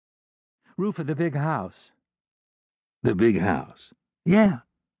Roof of the big house. The big house? Yeah.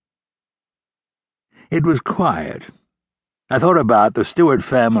 It was quiet. I thought about the Stewart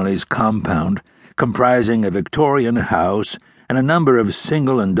family's compound, comprising a Victorian house and a number of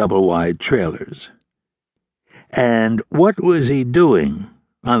single and double-wide trailers. And what was he doing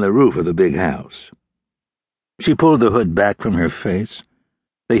on the roof of the big house? She pulled the hood back from her face.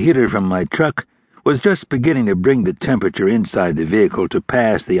 The heater from my truck was just beginning to bring the temperature inside the vehicle to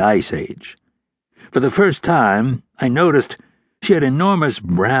pass the ice age. For the first time, I noticed she had enormous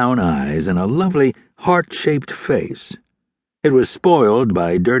brown eyes and a lovely heart-shaped face. It was spoiled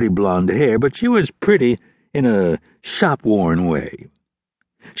by dirty blonde hair, but she was pretty in a shop-worn way.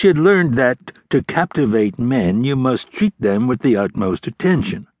 She had learned that to captivate men, you must treat them with the utmost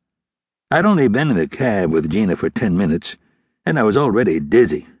attention. I'd only been in the cab with Gina for 10 minutes, and I was already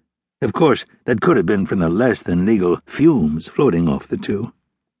dizzy. Of course, that could have been from the less-than-legal fumes floating off the two.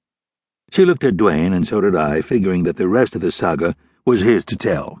 She looked at Dwayne, and so did I, figuring that the rest of the saga was his to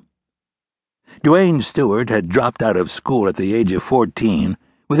tell. Dwayne Stewart had dropped out of school at the age of 14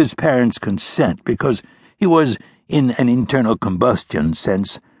 with his parents' consent because he was, in an internal combustion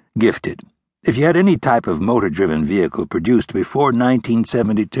sense, gifted. If you had any type of motor-driven vehicle produced before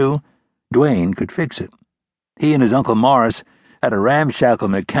 1972, Dwayne could fix it. He and his Uncle Morris had a ramshackle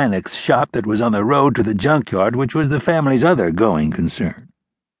mechanics shop that was on the road to the Junkyard, which was the family's other going concern.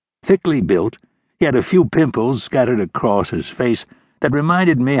 Thickly built, he had a few pimples scattered across his face that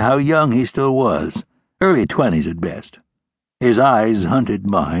reminded me how young he still was, early 20s at best. His eyes hunted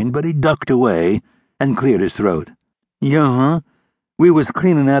mine, but he ducked away and cleared his throat. "Yeah, we was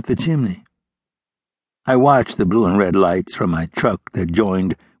cleaning out the chimney." I watched the blue and red lights from my truck that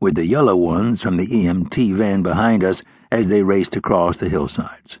joined with the yellow ones from the EMT van behind us as they raced across the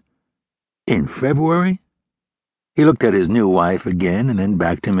hillsides. "In February?" He looked at his new wife again and then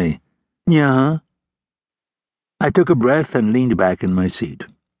back to me. "Yeah." I took a breath and leaned back in my seat.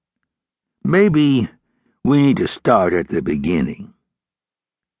 "Maybe we need to start at the beginning."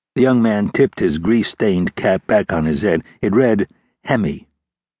 The young man tipped his grease-stained cap back on his head. It read, Hemi.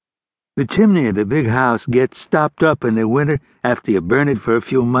 "The chimney of the big house gets stopped up in the winter after you burn it for a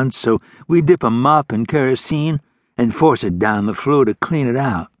few months, so we dip a mop in kerosene and force it down the flue to clean it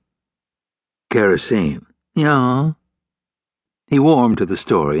out." "Kerosene?" "Yeah." He warmed to the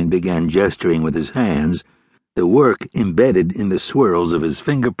story and began gesturing with his hands, the work embedded in the swirls of his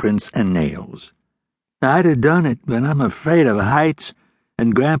fingerprints and nails. "I'd have done it, but I'm afraid of heights,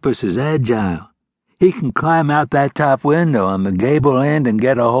 and Grampus is agile. He can climb out that top window on the gable end and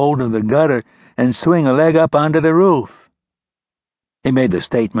get a hold of the gutter and swing a leg up onto the roof." He made the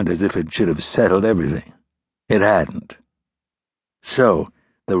statement as if it should have settled everything. It hadn't. "So,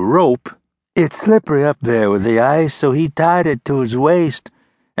 the rope, it's slippery up there with the ice, so he tied it to his waist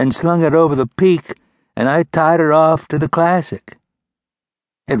and slung it over the peak, and I tied her off to the Classic."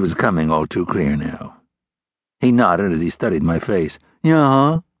 It was coming all too clear now. He nodded as he studied my face.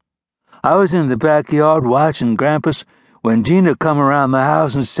 "Yeah. I was in the backyard watching Grampus when Gina come around the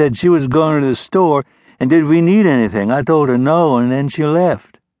house and said she was going to the store and did we need anything. I told her no, and then she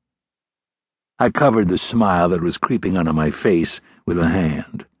left." I covered the smile that was creeping onto my face with a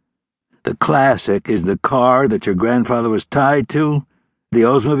hand. "The Classic is the car that your grandfather was tied to? The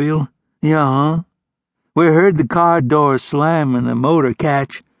Oldsmobile?" "Yeah. We heard the car door slam and the motor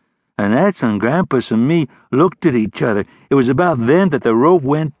catch, and that's when Grampus and me looked at each other. It was about then that the rope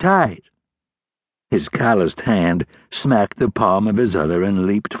went tight." His calloused hand smacked the palm of his other and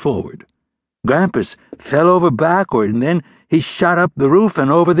leaped forward. "Grampus fell over backward, and then he shot up the roof and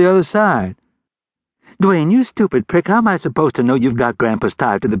over the other side." "Dwayne, you stupid prick, how am I supposed to know you've got Grampus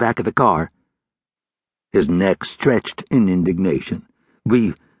tied to the back of the car?" His neck stretched in indignation.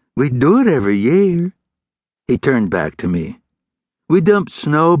 We do it every year." He turned back to me. "We dumped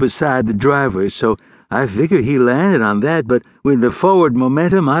snow beside the driveway, so I figure he landed on that, but with the forward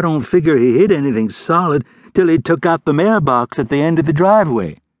momentum, I don't figure he hit anything solid till he took out the mailbox at the end of the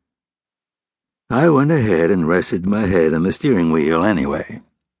driveway." I went ahead and rested my head on the steering wheel anyway.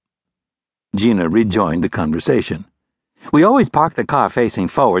 Gina rejoined the conversation. "We always park the car facing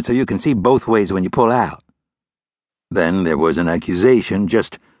forward so you can see both ways when you pull out." Then there was an accusation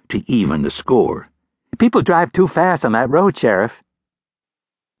just to even the score. "People drive too fast on that road, Sheriff."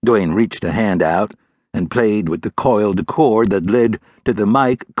 Dwayne reached a hand out and played with the coiled cord that led to the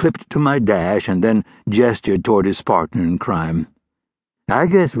mic clipped to my dash and then gestured toward his partner in crime. "I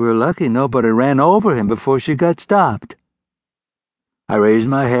guess we're lucky nobody ran over him before she got stopped." I raised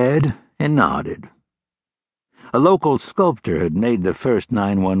my head and nodded. A local sculptor had made the first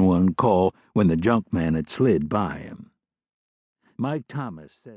 911 call when the junk man had slid by him. Mike Thomas said